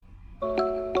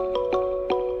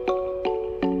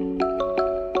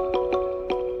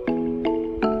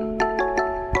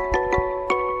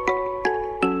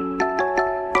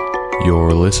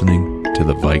You're listening to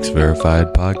the Vikes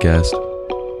Verified podcast.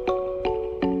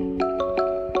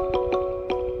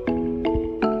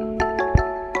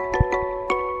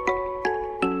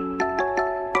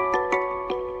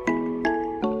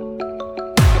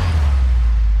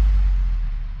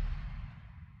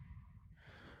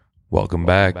 Welcome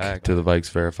back to the Vikes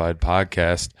Verified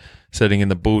podcast. Sitting in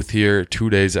the booth here 2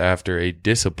 days after a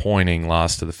disappointing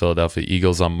loss to the Philadelphia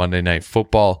Eagles on Monday Night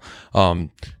Football.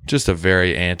 Just a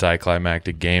very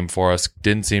anticlimactic game for us.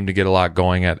 Didn't seem to get a lot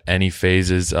going at any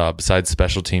phases besides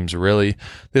special teams, really.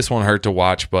 This one hurt to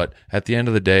watch, but at the end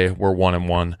of the day, we're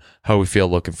 1-1. How we feel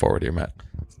looking forward here, Matt?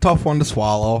 Tough one to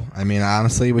swallow. I mean,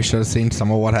 honestly, we should have seen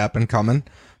some of what happened coming.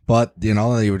 But, you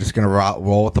know, you were just going to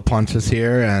roll with the punches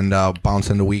here and bounce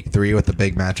into week 3 with the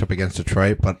big matchup against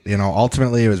Detroit. But, you know,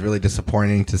 ultimately it was really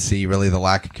disappointing to see really the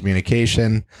lack of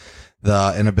communication,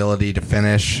 the inability to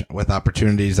finish with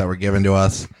opportunities that were given to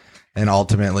us, and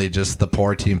ultimately just the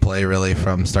poor team play really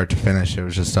from start to finish. It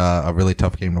was just a really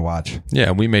tough game to watch.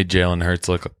 Yeah, we made Jalen Hurts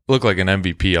look like an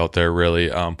MVP out there, really.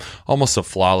 Almost a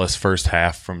flawless first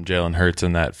half from Jalen Hurts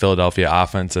in that Philadelphia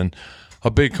offense. And a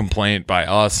big complaint by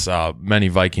us, many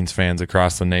Vikings fans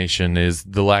across the nation, is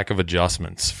the lack of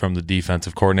adjustments from the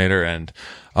defensive coordinator and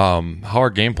how our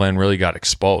game plan really got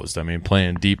exposed. I mean,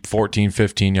 playing deep 14,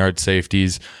 15-yard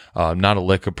safeties, not a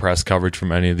lick of press coverage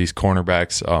from any of these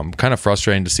cornerbacks. Kind of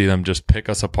frustrating to see them just pick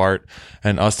us apart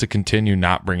and us to continue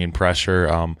not bringing pressure.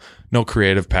 No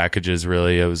creative packages,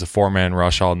 really. It was a 4-man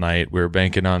rush all night. We were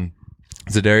banking on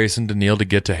Za'Darius and Danielle to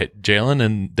get to hit Jalen,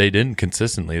 and they didn't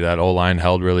consistently. That O-line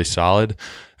held really solid.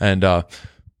 And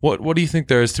what do you think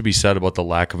there is to be said about the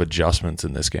lack of adjustments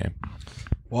in this game?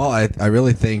 Well, I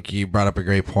really think you brought up a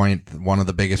great point. One of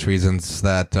the biggest reasons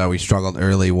that we struggled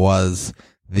early was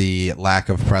the lack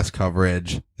of press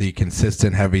coverage, the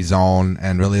consistent heavy zone,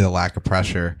 and really the lack of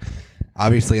pressure.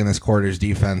 Obviously, in this quarter's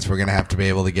defense, we're going to have to be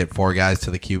able to get 4 guys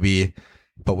to the QB.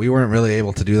 But we weren't really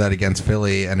able to do that against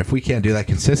Philly. And if we can't do that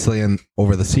consistently and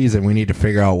over the season, we need to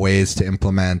figure out ways to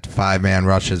implement 5-man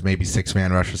rushes, maybe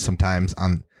 6-man rushes sometimes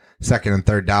on second and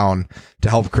third down to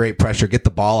help create pressure, get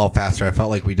the ball out faster. I felt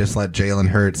like we just let Jalen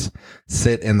Hurts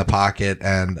sit in the pocket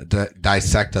and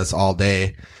dissect us all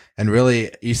day. And really,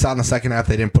 you saw in the second half,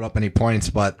 they didn't put up any points,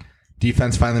 but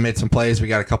defense finally made some plays. We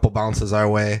got a couple bounces our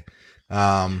way. So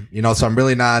I'm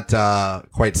really not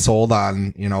quite sold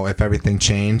on, if everything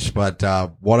changed, but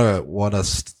what a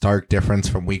stark difference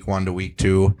from week 1 to week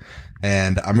 2.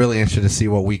 And I'm really interested to see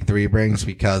what week 3 brings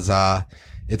because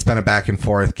it's been a back and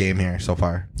forth game here so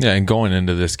far. Yeah, and going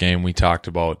into this game, we talked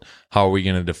about how are we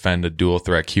going to defend a dual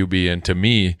threat QB. And to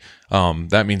me,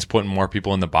 that means putting more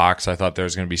people in the box. I thought there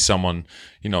was going to be someone,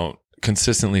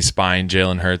 consistently spying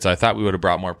Jalen Hurts. I thought we would have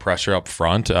brought more pressure up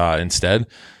front instead.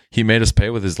 He made us pay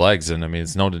with his legs, and I mean,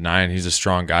 it's no denying he's a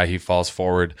strong guy. He falls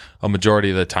forward a majority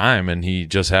of the time, and he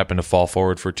just happened to fall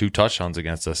forward for 2 touchdowns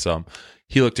against us.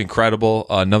 He looked incredible.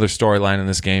 Another storyline in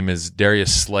this game is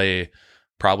Darius Slay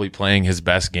probably playing his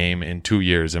best game in 2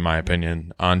 years, in my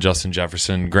opinion, on Justin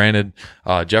Jefferson. Granted,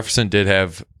 Jefferson did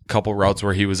have couple routes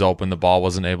where he was open, the ball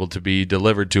wasn't able to be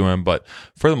delivered to him, but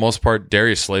for the most part,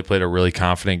 Darius Slay played a really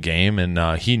confident game, and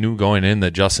he knew going in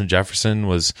that Justin Jefferson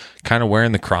was kind of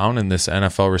wearing the crown in this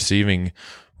NFL receiving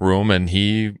room, and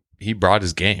he brought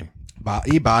his game.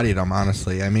 He bodied him,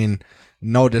 honestly. I mean,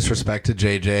 no disrespect to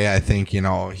JJ. I think,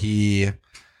 he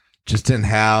just didn't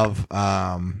have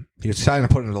he was trying to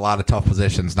put him in a lot of tough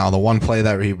positions. Now, the one play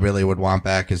that he really would want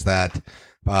back is that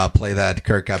play that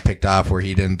Kirk got picked off where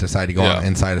he didn't decide to go on the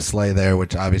inside of Slay there,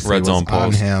 which obviously was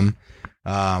on him.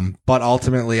 But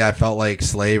ultimately, I felt like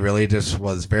Slay really just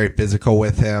was very physical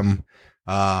with him,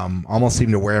 almost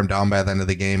seemed to wear him down by the end of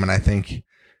the game. And I think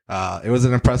it was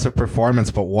an impressive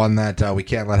performance, but one that we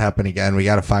can't let happen again. We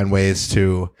got to find ways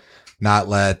to not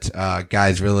let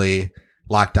guys really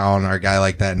lock down our guy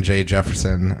like that in Jay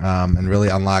Jefferson and really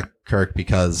unlock Kirk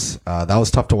because that was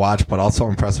tough to watch, but also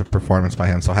impressive performance by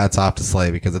him. So hats off to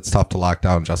Slay because it's tough to lock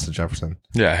down Justin Jefferson.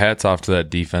 Yeah, hats off to that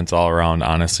defense all around.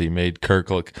 Honestly, made Kirk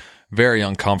look very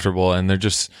uncomfortable, and there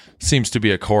just seems to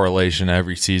be a correlation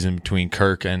every season between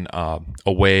Kirk and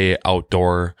away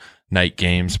outdoor night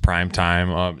games, prime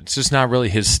time. It's just not really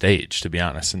his stage, to be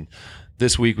honest. And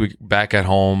this week, we back at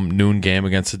home, noon game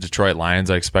against the Detroit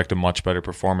Lions. I expect a much better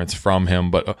performance from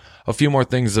him, but a few more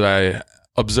things that I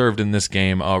observed in this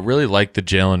game. Really liked the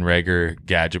Jalen Reagor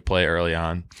gadget play early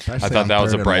on. Especially I thought that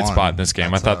was a bright spot in this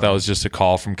game. I thought that was just a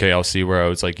call from KLC where I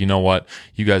was like, you know what?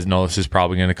 You guys know this is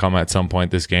probably going to come at some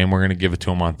point this game. We're going to give it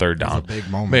to him on third down. A big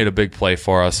moment. Made a big play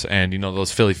for us. And,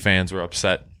 those Philly fans were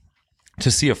upset to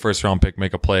see a first-round pick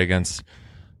make a play against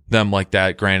them like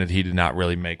that. Granted, he did not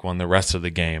really make one the rest of the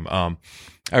game.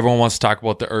 Everyone wants to talk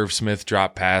about the Irv Smith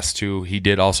drop pass too. He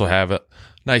did also have a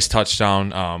nice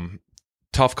touchdown.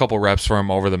 Tough couple reps for him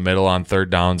over the middle on third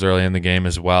downs early in the game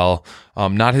as well.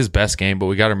 Not his best game, but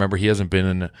we got to remember he hasn't been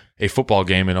in a football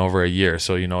game in over a year.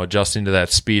 So, adjusting to that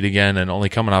speed again and only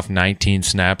coming off 19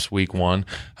 snaps week 1,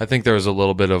 I think there was a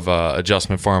little bit of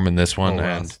adjustment for him in this one. Oh,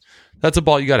 wow. And that's a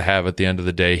ball you got to have at the end of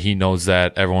the day. He knows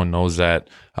that. Everyone knows that.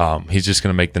 He's just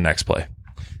going to make the next play.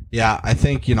 Yeah, I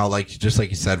think, just like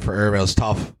you said, for Irv, it was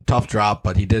tough drop,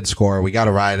 but he did score. We got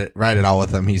to ride it out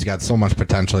with him. He's got so much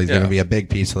potential. He's going to be a big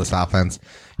piece of this offense.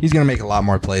 He's going to make a lot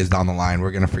more plays down the line.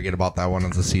 We're going to forget about that one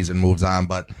as the season moves on,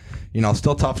 but,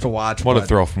 still tough to watch. What a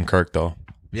throw from Kirk, though.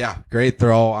 Yeah, great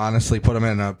throw. Honestly, put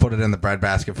it in the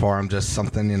breadbasket for him. Just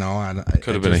something,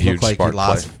 Could have been a huge like spark he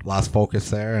play. lost focus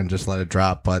there and just let it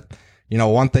drop. But,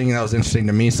 one thing that was interesting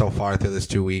to me so far through this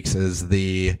 2 weeks is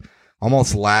the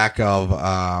almost lack of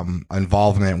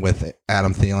involvement with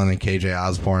Adam Thielen and KJ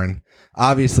Osborne.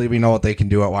 Obviously, we know what they can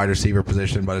do at wide receiver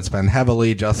position, but it's been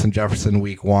heavily Justin Jefferson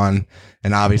week 1,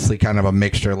 and obviously kind of a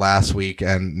mixture last week,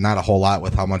 and not a whole lot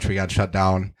with how much we got shut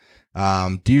down.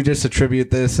 Do you just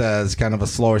attribute this as kind of a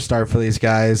slower start for these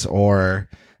guys, or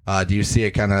do you see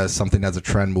it kind of something as a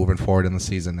trend moving forward in the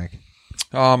season, Nick?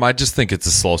 I just think it's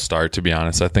a slow start, to be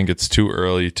honest. I think it's too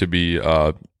early to be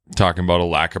talking about a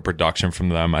lack of production from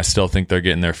them. I still think they're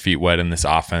getting their feet wet in this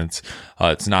offense.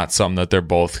 It's not something that they're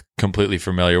both completely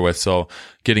familiar with. So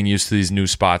getting used to these new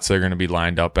spots they're going to be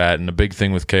lined up at. And the big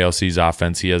thing with KLC's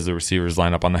offense, he has the receivers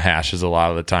lined up on the hashes a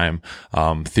lot of the time.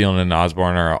 Thielen and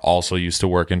Osborne are also used to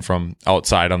working from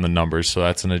outside on the numbers. So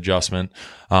that's an adjustment.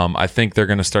 I think they're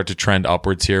going to start to trend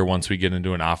upwards here once we get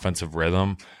into an offensive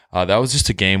rhythm. That was just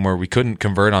a game where we couldn't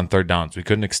convert on third downs. We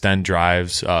couldn't extend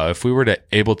drives. If we were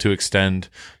able to extend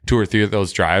 2 or 3 of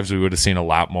those drives, we would have seen a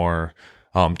lot more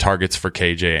targets for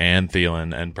KJ and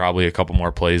Thielen, and probably a couple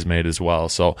more plays made as well.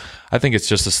 So I think it's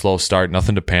just a slow start.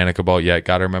 Nothing to panic about yet.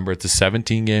 Got to remember it's a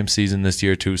 17-game season this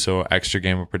year too, so extra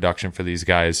game of production for these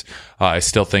guys. I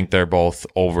still think they're both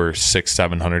over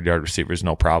 600-700 yard receivers,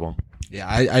 no problem. Yeah,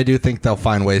 I do think they'll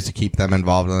find ways to keep them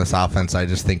involved in this offense. I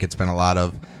just think it's been a lot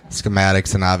of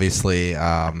schematics and obviously,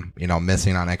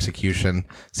 missing on execution.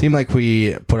 Seemed like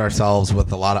we put ourselves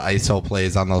with a lot of ISO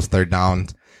plays on those third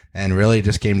downs and really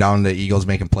just came down to Eagles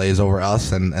making plays over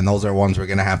us. And those are ones we're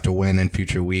going to have to win in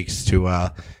future weeks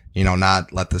to,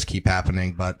 not let this keep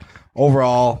happening. But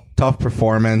overall, tough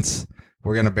performance.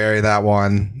 We're going to bury that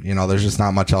one. There's just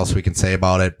not much else we can say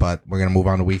about it, but we're going to move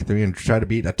on to week 3 and try to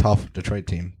beat a tough Detroit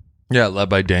team. Yeah, led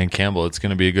by Dan Campbell. It's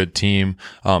going to be a good team.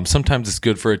 Sometimes it's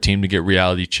good for a team to get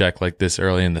reality check like this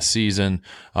early in the season.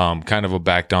 Kind of a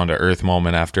back down to earth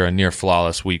moment after a near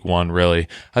flawless week 1, really.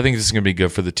 I think this is going to be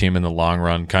good for the team in the long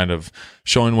run, kind of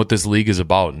showing what this league is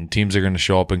about. And teams are going to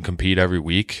show up and compete every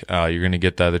week. You're going to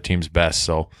get the other team's best.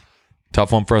 So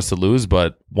tough one for us to lose,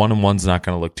 but 1-1's not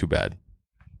going to look too bad.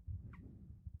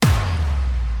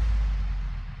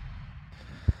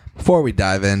 Before we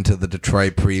dive into the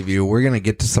Detroit preview, we're going to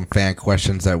get to some fan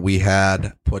questions that we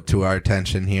had put to our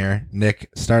attention here. Nick,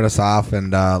 start us off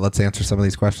and let's answer some of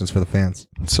these questions for the fans.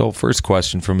 So first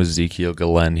question from Ezekiel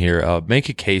Galen here. Make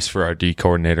a case for our D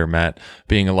coordinator, Matt,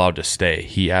 being allowed to stay.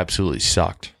 He absolutely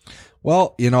sucked.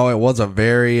 Well, it was a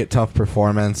very tough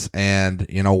performance and,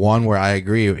 one where I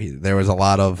agree. There was a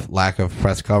lot of lack of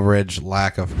press coverage,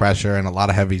 lack of pressure, and a lot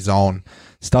of heavy zone.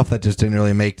 Stuff that just didn't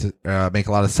really make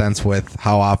a lot of sense with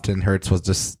how often Hurts was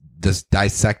just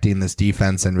dissecting this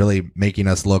defense and really making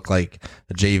us look like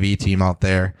a JV team out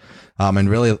there. And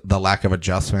really the lack of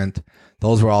adjustment.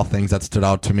 Those were all things that stood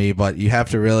out to me, but you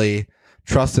have to really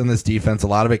trust in this defense. A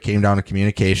lot of it came down to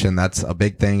communication. That's a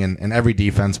big thing in every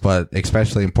defense, but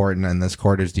especially important in this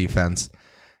quarter's defense.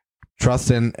 Trust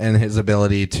in his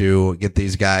ability to get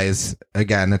these guys,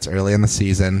 again, it's early in the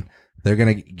season. They're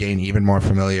going to gain even more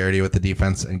familiarity with the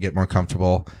defense and get more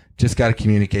comfortable. Just got to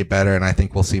communicate better, and I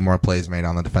think we'll see more plays made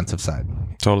on the defensive side.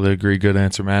 Totally agree. Good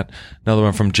answer, Matt. Another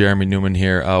one from Jeremy Newman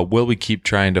here. Will we keep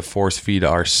trying to force feed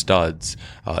our studs,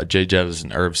 Jay Jettis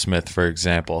and Irv Smith, for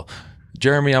example?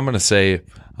 Jeremy, I'm going to say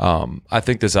I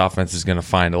think this offense is going to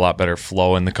find a lot better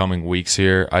flow in the coming weeks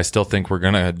here. I still think we're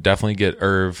going to definitely get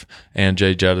Irv and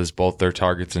Jay Jettis both their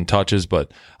targets and touches,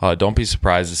 but don't be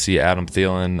surprised to see Adam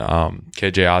Thielen,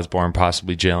 KJ Osborne,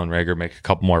 possibly Jalen Reagor make a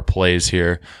couple more plays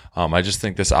here. I just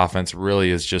think this offense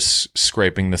really is just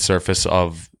scraping the surface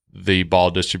of the ball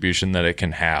distribution that it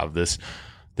can have. This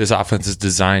offense is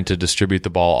designed to distribute the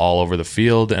ball all over the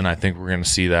field, and I think we're going to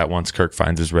see that once Kirk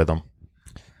finds his rhythm.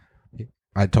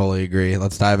 I totally agree.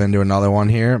 Let's dive into another one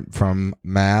here from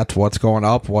Matt. What's going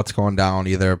up? What's going down?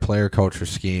 Either player, coach, or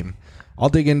scheme. I'll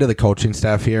dig into the coaching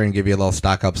staff here and give you a little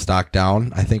stock up, stock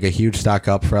down. I think a huge stock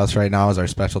up for us right now is our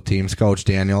special teams coach,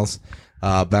 Daniels.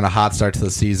 Been a hot start to the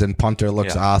season. Punter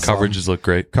looks awesome. Coverages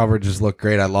look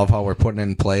great. I love how we're putting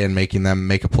in play and making them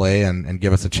make a play and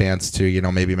give us a chance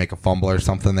to, maybe make a fumble or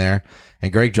something there.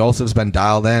 And Greg Joseph's been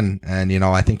dialed in, and,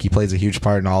 I think he plays a huge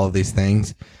part in all of these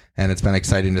things, and it's been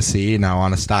exciting to see. Now,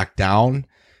 on a stock down,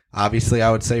 obviously,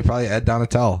 I would say probably Ed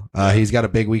Donatel. He's got a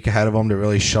big week ahead of him to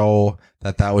really show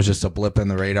that was just a blip in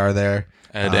the radar there.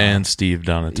 Ed and Steve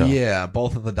Donatel. Yeah,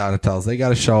 both of the Donatels. They got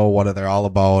to show what they're all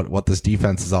about, what this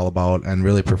defense is all about, and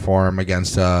really perform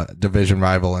against a division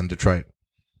rival in Detroit.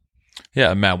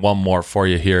 Yeah, Matt, one more for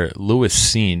you here. Lewis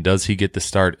Cine, does he get the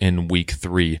start in week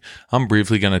 3? I'm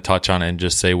briefly going to touch on it and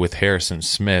just say with Harrison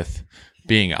Smith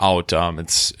being out,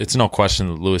 it's no question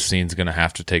that Lewis Cine's going to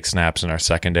have to take snaps in our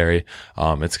secondary.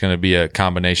 It's going to be a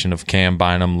combination of Cam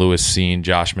Bynum, Lewis Cine,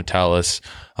 Josh Metellus.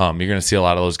 You're going to see a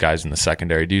lot of those guys in the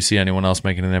secondary. Do you see anyone else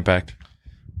making an impact?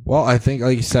 Well, I think,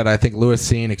 like you said, Lewis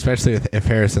Cine, especially if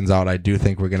Harrison's out, I do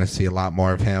think we're going to see a lot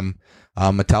more of him.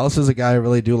 Metellus is a guy I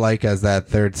really do like as that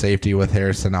third safety with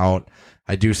Harrison out.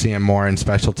 I do see him more in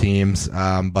special teams,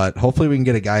 but hopefully we can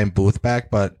get a guy in Booth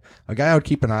back. But a guy I would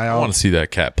keep an eye on. I want to see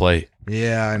that cat play.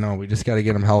 Yeah, I know. We just got to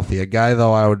get him healthy. A guy,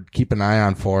 though, I would keep an eye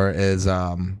on for is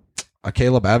a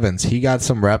Caleb Evans. He got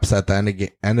some reps at the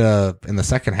end in the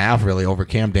second half, really, over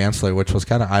Cam Dantzler, which was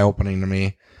kind of eye-opening to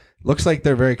me. Looks like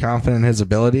they're very confident in his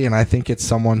ability, and I think it's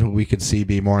someone who we could see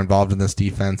be more involved in this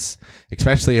defense,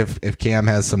 especially if Cam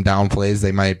has some down plays.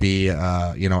 They might be,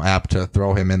 apt to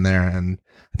throw him in there, and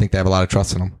I think they have a lot of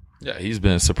trust in him. Yeah, he's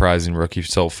been a surprising rookie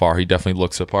so far. He definitely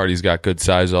looks the part. He's got good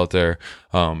size out there.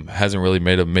 Hasn't really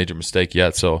made a major mistake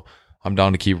yet, so I'm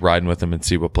down to keep riding with him and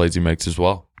see what plays he makes as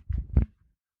well.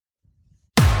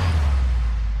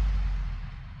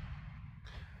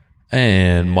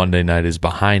 And Monday night is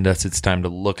behind us. It's time to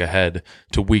look ahead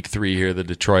to week 3 here. The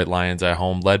Detroit Lions at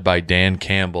home, led by Dan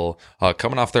Campbell,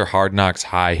 coming off their Hard Knocks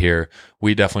high here.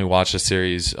 We definitely watched the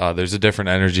series. There's a different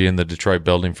energy in the Detroit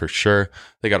building for sure.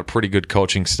 They got a pretty good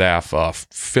coaching staff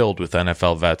filled with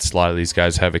NFL vets. A lot of these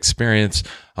guys have experience.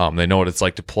 They know what it's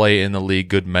like to play in the league.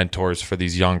 Good mentors for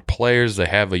these young players. They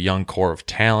have a young core of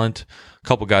talent. A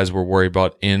couple guys we're worried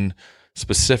about in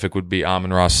specific would be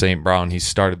Amon-Ra St. Brown. He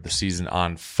started the season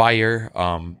on fire.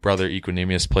 Brother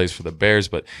Equinemius plays for the Bears,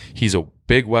 but he's a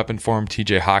big weapon for him.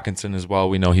 TJ Hawkinson as well.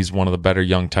 We know he's one of the better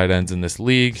young tight ends in this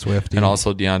league. Swift, and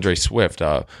also DeAndre Swift,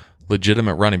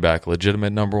 legitimate running back,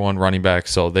 legitimate number 1 running back.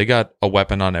 So they got a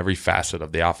weapon on every facet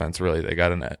of the offense, really. They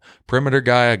got a perimeter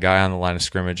guy, a guy on the line of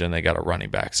scrimmage, and they got a running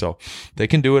back. So they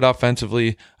can do it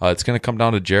offensively. It's going to come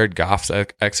down to Jared Goff's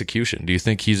execution. Do you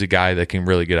think he's a guy that can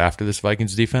really get after this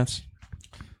Vikings defense?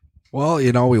 Well,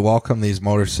 we welcome these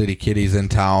Motor City Kitties in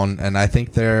town, and I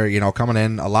think they're, coming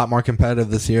in a lot more competitive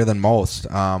this year than most.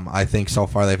 I think so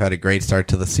far they've had a great start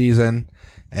to the season,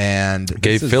 and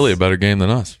gave Philly a better game than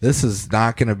us. This is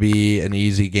not going to be an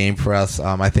easy game for us.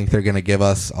 I think they're going to give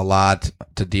us a lot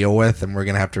to deal with, and we're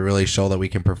going to have to really show that we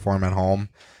can perform at home.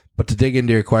 But to dig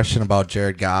into your question about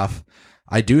Jared Goff,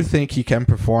 I do think he can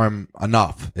perform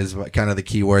enough is kind of the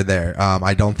key word there.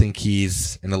 I don't think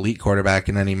he's an elite quarterback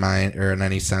in any mind or in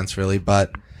any sense really,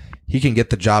 but he can get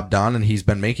the job done, and he's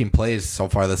been making plays so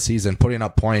far this season, putting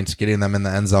up points, getting them in the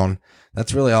end zone.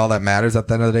 That's really all that matters at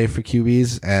the end of the day for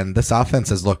QBs. And this offense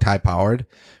has looked high powered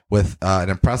with an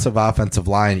impressive offensive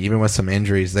line. Even with some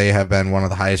injuries, they have been one of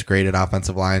the highest graded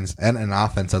offensive lines and an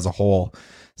offense as a whole.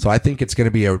 So I think it's going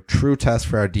to be a true test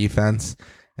for our defense,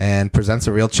 and presents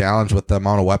a real challenge with the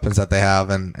amount of weapons that they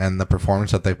have and the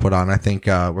performance that they put on. I think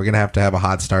we're going to have a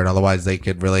hot start. Otherwise, they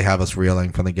could really have us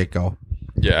reeling from the get-go.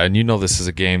 Yeah, and this is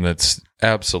a game that's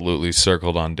absolutely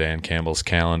circled on Dan Campbell's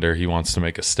calendar. He wants to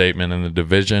make a statement in the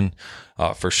division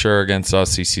for sure against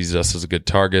us. He sees us as a good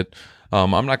target.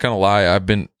 I'm not going to lie.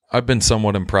 I've been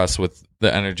somewhat impressed with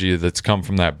the energy that's come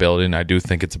from that building. I do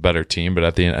think it's a better team, but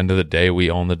at the end of the day, we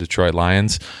own the Detroit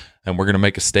Lions. And we're going to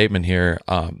make a statement here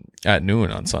at noon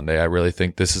on Sunday. I really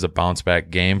think this is a bounce-back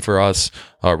game for us.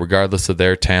 Regardless of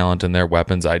their talent and their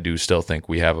weapons, I do still think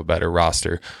we have a better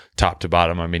roster top to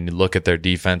bottom. I mean, you look at their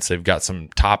defense, they've got some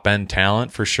top-end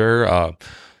talent for sure.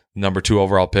 Number 2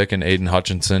 overall pick in Aiden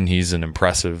Hutchinson. He's an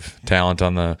impressive talent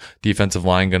on the defensive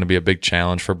line, going to be a big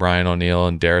challenge for Brian O'Neill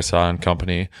and Darrisaw and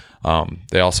company.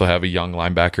 They also have a young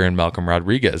linebacker in Malcolm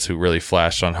Rodriguez who really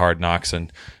flashed on Hard Knocks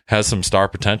and has some star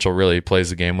potential, really plays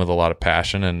the game with a lot of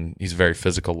passion, and he's a very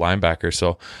physical linebacker.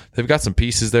 So they've got some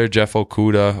pieces there. Jeff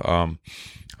Okudah.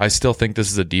 I still think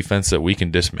this is a defense that we can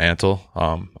dismantle.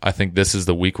 I think this is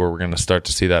the week where we're going to start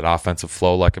to see that offensive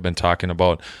flow like I've been talking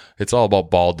about. It's all about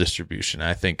ball distribution.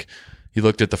 I think you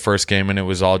looked at the first game and it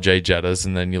was all Jay Jettas,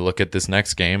 and then you look at this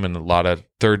next game and a lot of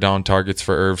third down targets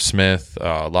for Irv Smith,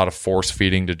 a lot of force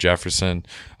feeding to Jefferson.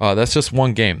 That's just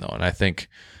one game though, and I think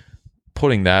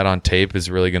putting that on tape is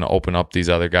really going to open up these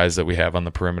other guys that we have on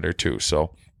the perimeter too.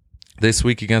 So this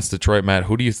week against Detroit, Matt,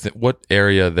 who do you think? What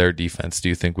area of their defense do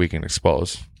you think we can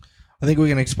expose? I think we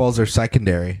can expose their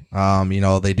secondary.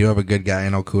 They do have a good guy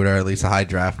in Okuda, or at least a high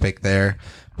draft pick there.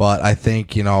 But I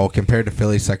think, compared to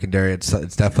Philly's secondary, it's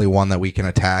definitely one that we can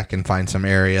attack and find some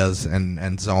areas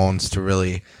and zones to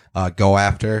really go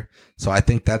after. So I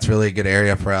think that's really a good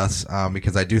area for us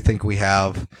because I do think we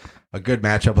have a good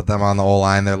matchup with them on the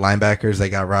O-line. Their linebackers, they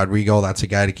got Rodrigo. That's a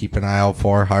guy to keep an eye out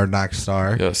for. Hard knock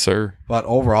star. Yes, sir. But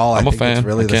overall, I think it's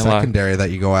really the secondary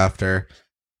that you go after.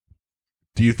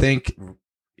 Do you think,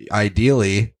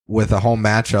 ideally, with a home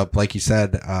matchup, like you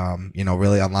said,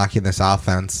 really unlocking this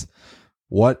offense,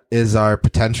 what is our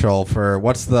potential for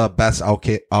what's the best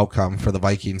outcome for the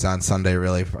Vikings on Sunday,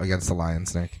 really, against the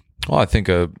Lions, Nick? Well, I think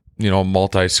a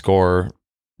multi-score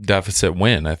deficit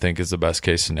win, I think, is the best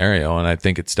case scenario, and I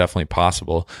think it's definitely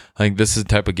possible. I think this is the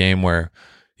type of game where,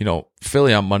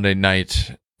 Philly on Monday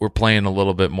night, we're playing a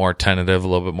little bit more tentative, a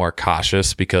little bit more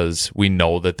cautious because we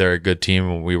know that they're a good team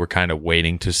and we were kind of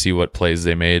waiting to see what plays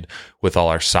they made with all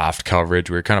our soft coverage.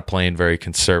 We were kind of playing very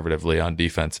conservatively on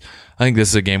defense. I think this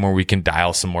is a game where we can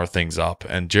dial some more things up,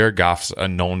 and Jared Goff's a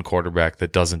known quarterback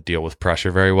that doesn't deal with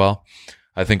pressure very well.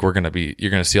 I think you're going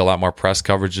to see a lot more press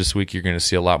coverage this week. You're going to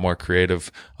see a lot more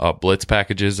creative blitz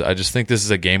packages. I just think this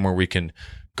is a game where we can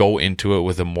go into it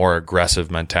with a more aggressive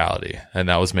mentality. And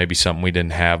that was maybe something we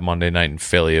didn't have Monday night in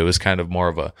Philly. It was kind of more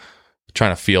of a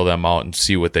trying to feel them out and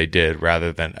see what they did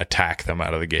rather than attack them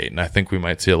out of the gate. And I think we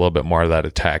might see a little bit more of that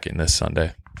attacking this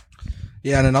Sunday.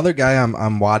 Yeah, and another guy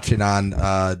I'm watching on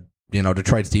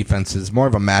Detroit's defense is more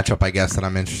of a matchup, I guess, that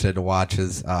I'm interested to watch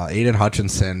is Aiden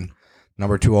Hutchinson,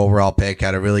 number 2 overall pick,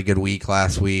 had a really good week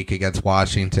last week against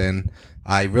Washington.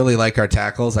 I really like our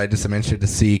tackles. I just am interested to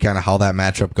see kind of how that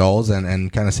matchup goes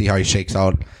and kind of see how he shakes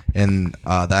out in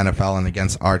the NFL and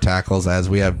against our tackles, as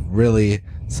we have really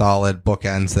solid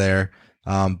bookends there.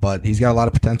 But he's got a lot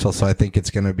of potential, so I think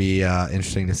it's going to be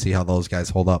interesting to see how those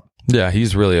guys hold up. Yeah,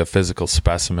 he's really a physical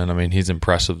specimen. I mean, he's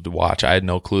impressive to watch. I had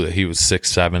no clue that he was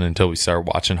 6'7" until we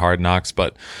started watching Hard Knocks.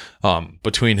 But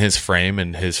between his frame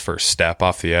and his first step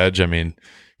off the edge, I mean,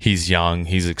 he's young,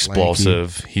 he's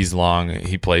explosive, lanky. He's long,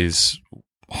 he plays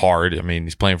hard. I mean,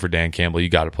 he's playing for Dan Campbell. You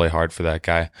got to play hard for that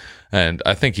guy. And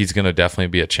I think he's going to definitely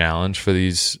be a challenge for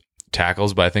these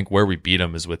tackles. But I think where we beat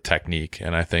him is with technique.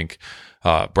 And I think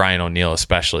Brian O'Neill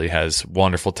especially has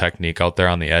wonderful technique out there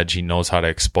on the edge. He knows how to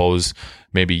expose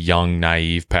maybe young,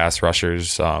 naive pass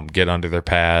rushers, get under their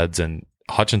pads. And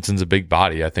Hutchinson's a big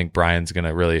body. I think Brian's going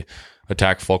to really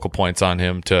attack focal points on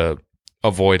him to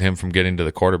avoid him from getting to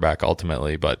the quarterback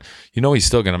ultimately. But he's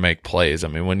still going to make plays. I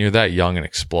mean, when you're that young and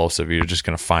explosive, you're just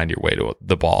going to find your way to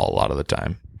the ball a lot of the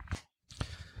time.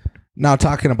 Now,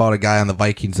 talking about a guy on the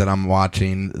Vikings that I'm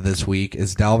watching this week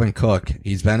is Dalvin Cook.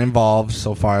 He's been involved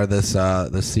so far this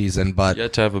season, but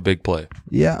yet to have a big play.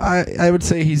 Yeah, I would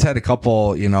say he's had a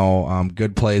couple,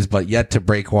 good plays, but yet to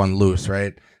break one loose,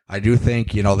 right? I do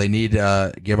think, they need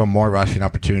to give him more rushing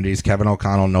opportunities. Kevin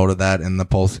O'Connell noted that in the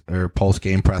post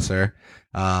game presser,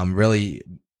 really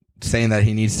saying that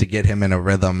he needs to get him in a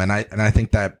rhythm. And I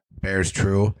think that bears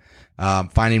true.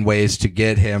 Finding ways to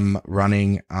get him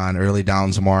running on early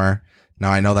downs more.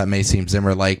 Now, I know that may seem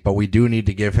Zimmer-like, but we do need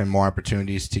to give him more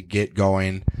opportunities to get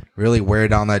going, really wear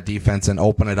down that defense and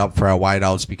open it up for our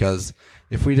wideouts, because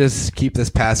if we just keep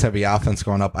this pass-heavy offense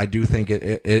going up, I do think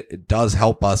it does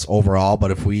help us overall,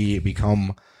 but if we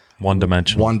become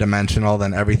one-dimensional,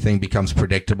 then everything becomes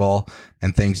predictable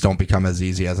and things don't become as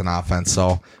easy as an offense.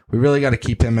 So we really got to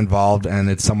keep him involved, and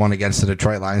it's someone against the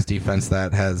Detroit Lions defense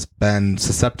that has been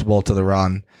susceptible to the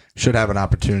run, should have an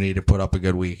opportunity to put up a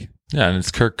good week. Yeah, and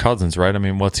it's Kirk Cousins, right? I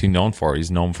mean, what's he known for?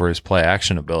 He's known for his play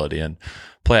action ability, and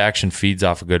play action feeds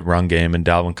off a good run game, and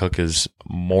Dalvin Cook is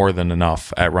more than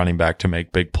enough at running back to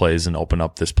make big plays and open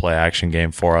up this play action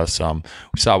game for us. We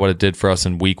saw what it did for us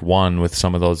in week 1 with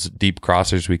some of those deep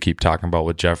crossers we keep talking about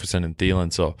with Jefferson and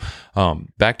Thielen. So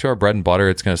back to our bread and butter,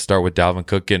 it's going to start with Dalvin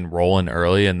Cook getting rolling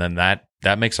early, and then that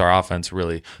makes our offense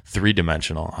really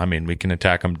 3-dimensional. I mean, we can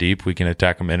attack him deep, we can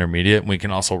attack him intermediate, and we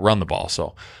can also run the ball.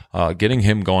 So getting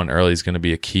him going early is going to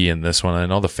be a key in this one. I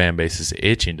know the fan base is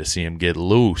itching to see him get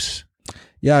loose.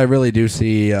 Yeah, I really do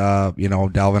see,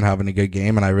 Dalvin having a good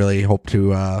game, and I really hope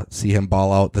to see him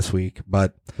ball out this week.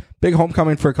 But big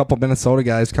homecoming for a couple Minnesota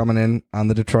guys coming in on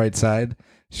the Detroit side.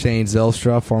 Shane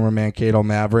Zylstra, former Mankato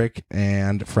Maverick,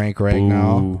 and Frank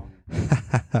Ragnow.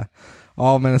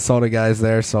 all Minnesota guys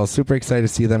there. So super excited to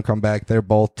see them come back. They're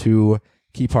both two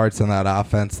key parts in that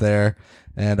offense there.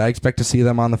 And I expect to see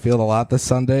them on the field a lot this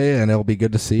Sunday, and it'll be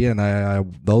good to see.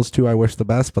 And those two I wish the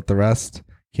best, but the rest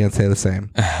can't say the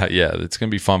same. Yeah, it's going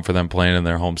to be fun for them playing in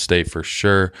their home state for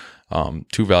sure.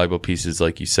 Two valuable pieces,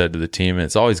 like you said, to the team. And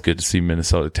it's always good to see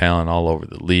Minnesota talent all over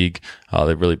the league.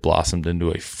 They really blossomed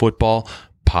into a football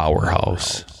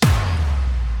powerhouse.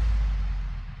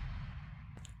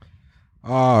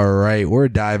 All right, we're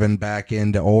diving back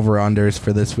into over-unders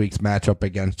for this week's matchup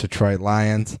against Detroit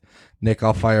Lions. Nick,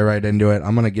 I'll fire right into it.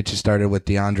 I'm going to get you started with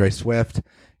DeAndre Swift.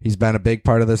 He's been a big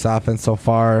part of this offense so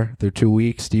far through 2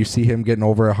 weeks. Do you see him getting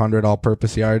over 100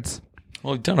 all-purpose yards?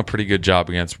 Well, he's done a pretty good job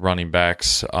against running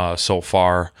backs so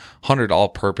far. 100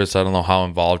 all-purpose. I don't know how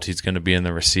involved he's going to be in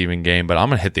the receiving game, but I'm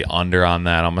going to hit the under on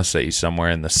that. I'm going to say he's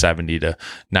somewhere in the 70 to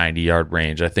 90-yard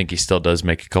range. I think he still does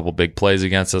make a couple big plays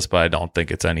against us, but I don't think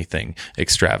it's anything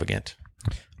extravagant.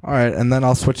 All right, and then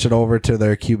I'll switch it over to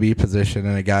their QB position,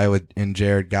 and a guy in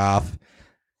Jared Goff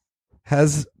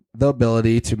has the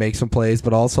ability to make some plays,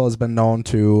 but also has been known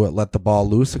to let the ball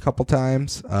loose a couple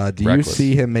times. Do you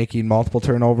see him making multiple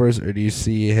turnovers, or do you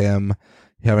see him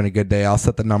having a good day? I'll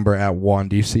set the number at 1.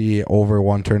 Do you see over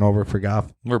 1 turnover for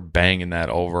Goff? We're banging that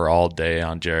over all day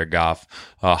on Jared Goff.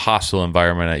 Hostile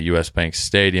environment at US Bank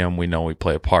Stadium. We know we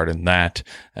play a part in that,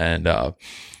 and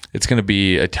it's going to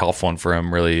be a tough one for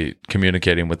him, really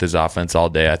communicating with his offense all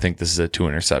day. I think this is a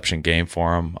 2-interception game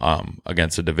for him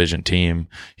against a division team.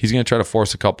 He's going to try to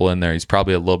force a couple in there. He's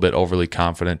probably a little bit overly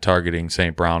confident targeting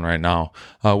St. Brown right now,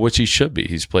 which he should be.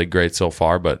 He's played great so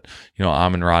far, but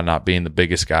Amon-Ra not being the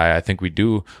biggest guy, I think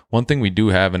one thing we do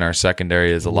have in our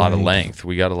secondary is a lot of length.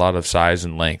 We got a lot of size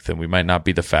and length, and we might not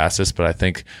be the fastest, but I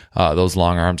think those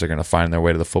long arms are going to find their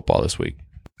way to the football this week.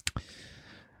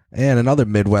 And another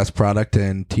Midwest product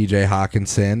in TJ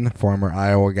Hawkinson, former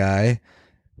Iowa guy.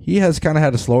 He has kind of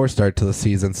had a slower start to the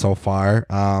season so far,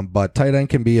 but tight end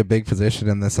can be a big position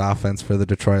in this offense for the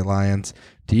Detroit Lions.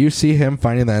 Do you see him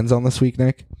finding the end zone this week,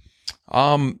 Nick?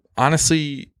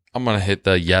 Honestly, I'm going to hit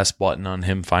the yes button on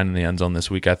him finding the end zone this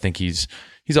week. I think he's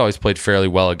always played fairly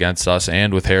well against us,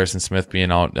 and with Harrison Smith being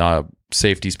out,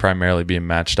 safeties primarily being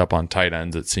matched up on tight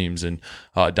ends, it seems, in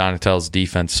Donatel's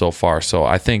defense so far. So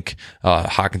I think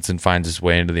Hawkinson finds his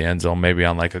way into the end zone, maybe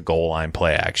on like a goal line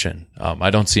play action. I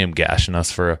don't see him gashing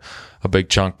us for a big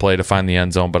chunk play to find the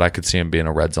end zone, but I could see him being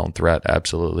a red zone threat,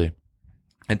 absolutely.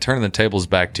 And turning the tables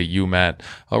back to you, Matt,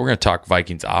 we're going to talk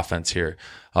Vikings offense here.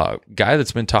 Guy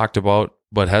that's been talked about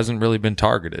but hasn't really been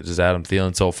targeted is Adam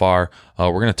Thielen so far.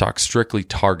 We're going to talk strictly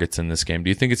targets in this game. Do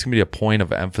you think it's going to be a point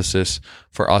of emphasis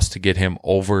for us to get him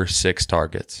over 6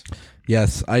 targets?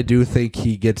 Yes, I do think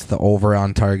he gets the over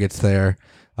on targets there.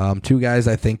 Two guys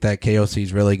I think that KOC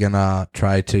is really going to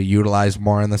try to utilize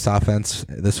more in this offense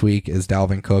this week is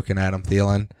Dalvin Cook and Adam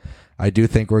Thielen. I do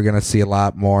think we're going to see a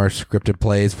lot more scripted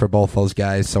plays for both those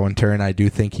guys. So in turn, I do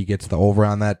think he gets the over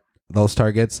on those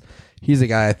targets. He's a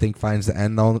guy I think finds the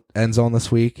end zone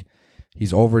this week.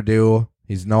 He's overdue.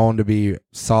 He's known to be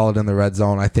solid in the red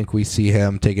zone. I think we see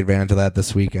him take advantage of that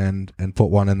this week and put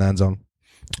one in the end zone.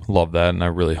 Love that, and I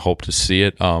really hope to see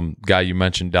it. Guy you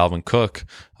mentioned, Dalvin Cook,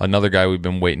 another guy we've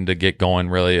been waiting to get going,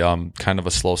 really kind of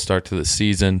a slow start to the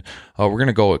season. We're going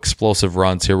to go explosive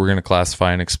runs here. We're going to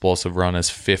classify an explosive run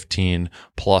as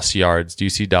 15-plus yards. Do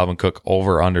you see Dalvin Cook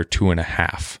over or under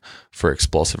 2.5 for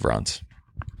explosive runs?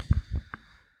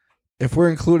 If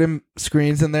we're including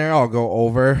screens in there, I'll go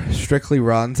over. Strictly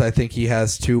runs, I think he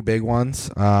has 2 big ones.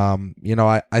 I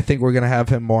think we're going to have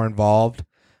him more involved.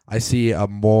 I see a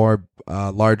more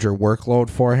larger workload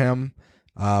for him.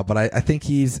 But I think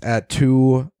he's at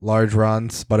 2 large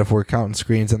runs. But if we're counting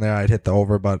screens in there, I'd hit the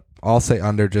over. But I'll say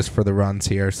under just for the runs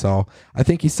here. So I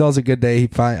think he still has a good day.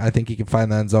 I think he can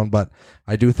find the end zone. But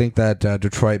I do think that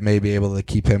Detroit may be able to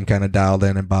keep him kind of dialed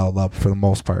in and bottled up for the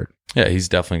most part. Yeah, he's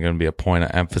definitely going to be a point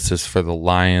of emphasis for the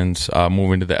Lions.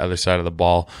 Moving to the other side of the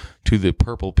ball to the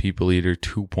Purple People Eater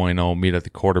 2.0, meet at the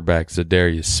quarterback,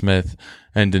 Zadarius Smith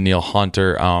and Danielle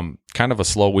Hunter. Kind of a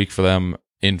slow week for them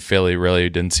in Philly, really.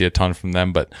 Didn't see a ton from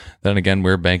them, but then again,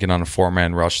 we're banking on a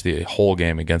 4-man rush the whole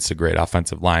game against a great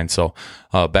offensive line. So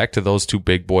back to those 2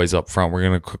 big boys up front. We're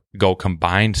going to go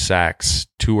combined sacks,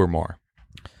 2 or more.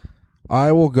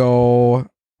 I will go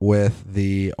with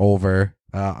the over.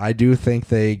 I do think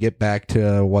they get back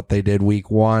to what they did week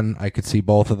 1. I could see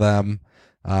both of them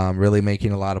really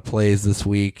making a lot of plays this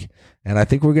week. And I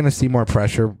think we're going to see more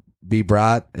pressure be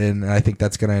brought. And I think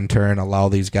that's going to in turn allow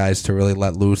these guys to really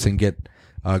let loose and get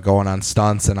going on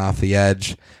stunts and off the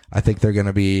edge. I think they're going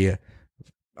to be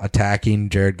attacking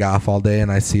Jared Goff all day,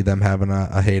 and I see them having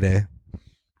a heyday.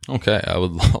 Okay, I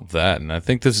would love that. And I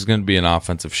think this is going to be an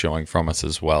offensive showing from us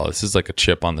as well. This is like a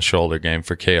chip on the shoulder game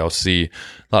for KOC.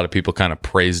 A lot of people kind of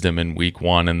praised him in week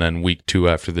 1, and then week 2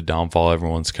 after the downfall,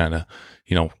 everyone's kind of,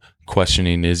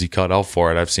 questioning, is he cut out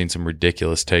for it? I've seen some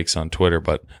ridiculous takes on Twitter,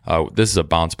 but this is a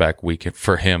bounce back week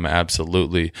for him,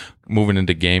 absolutely. Moving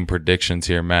into game predictions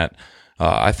here, Matt.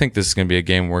 I think this is going to be a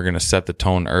game we're going to set the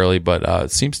tone early, but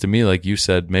it seems to me, like you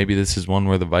said, maybe this is one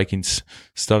where the Vikings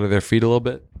stutter their feet a little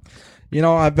bit.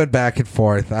 I've been back and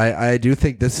forth. I do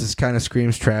think this is kind of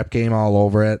screams trap game all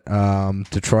over it.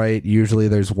 Detroit, usually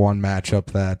there's one matchup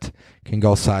that can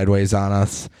go sideways on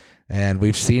us, and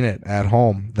we've seen it at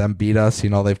home. Them beat us.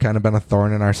 They've kind of been a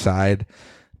thorn in our side.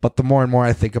 But the more and more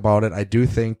I think about it, I do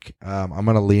think I'm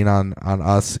going to lean on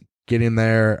us getting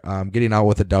there, getting out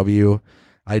with a W.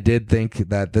 I did think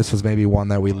that this was maybe one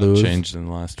that we lose. Changed in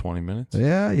the last 20 minutes.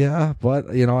 Yeah. But,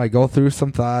 I go through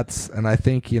some thoughts, and I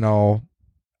think,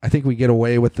 I think we get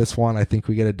away with this one. I think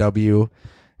we get a W.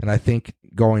 And I think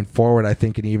going forward, I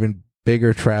think an even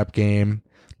bigger trap game,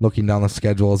 looking down the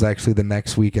schedule, is actually the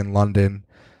next week in London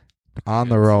on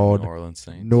the road.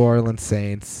 New Orleans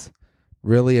Saints.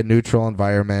 Really a neutral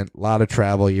environment, a lot of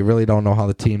travel. You really don't know how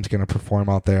the team's going to perform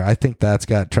out there. I think that's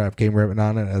got trap game written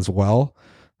on it as well.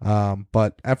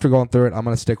 But after going through it, I'm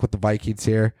going to stick with the Vikings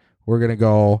here. We're going to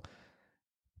go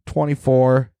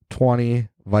 24-20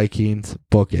 Vikings.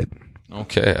 Book it.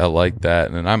 Okay, I like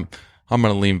that. And I'm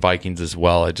going to lean Vikings as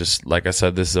well. Like I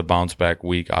said, this is a bounce back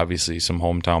week. Obviously, some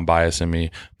hometown bias in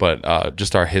me, but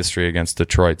just our history against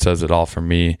Detroit says it all for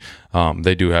me.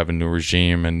 They do have a new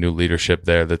regime and new leadership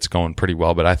there that's going pretty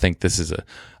well, but I think this is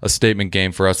a statement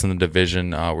game for us in the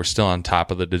division. We're still on top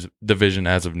of the division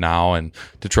as of now, and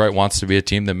Detroit wants to be a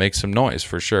team that makes some noise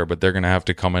for sure, but they're going to have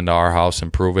to come into our house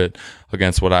and prove it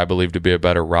against what I believe to be a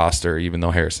better roster, even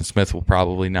though Harrison Smith will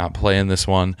probably not play in this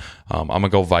one. I'm going to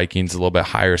go Vikings, a little bit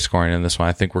higher scoring in this one.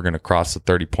 I think we're going to cross the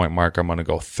 30-point mark. I'm going to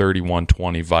go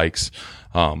 31-20 Vikes.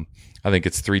 I think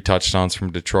it's 3 touchdowns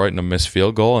from Detroit and a missed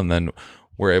field goal, and then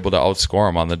we're able to outscore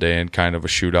them on the day in kind of a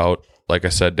shootout. Like I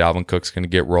said, Dalvin Cook's going to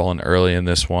get rolling early in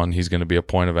this one. He's going to be a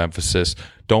point of emphasis.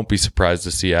 Don't be surprised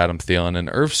to see Adam Thielen. And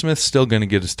Irv Smith's still going to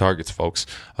get his targets, folks.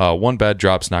 One bad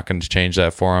drop's not going to change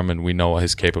that for him, and we know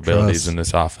his capabilities in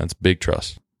this offense. Big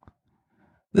trust.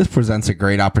 This presents a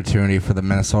great opportunity for the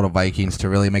Minnesota Vikings to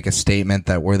really make a statement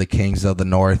that we're the kings of the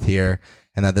North here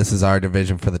and that this is our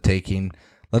division for the taking.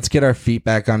 Let's get our feet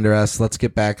back under us. Let's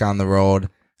get back on the road.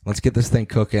 Let's get this thing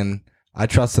cooking. I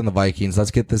trust in the Vikings.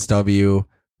 Let's get this W.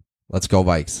 Let's go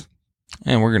Vikes.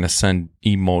 And we're going to send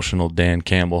emotional Dan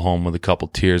Campbell home with a couple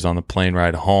tears on the plane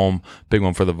ride home. Big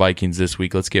one for the Vikings this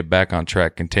week. Let's get back on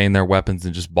track, contain their weapons,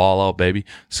 and just ball out, baby.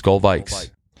 Skol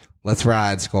Vikes. Let's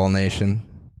ride, Skol Nation.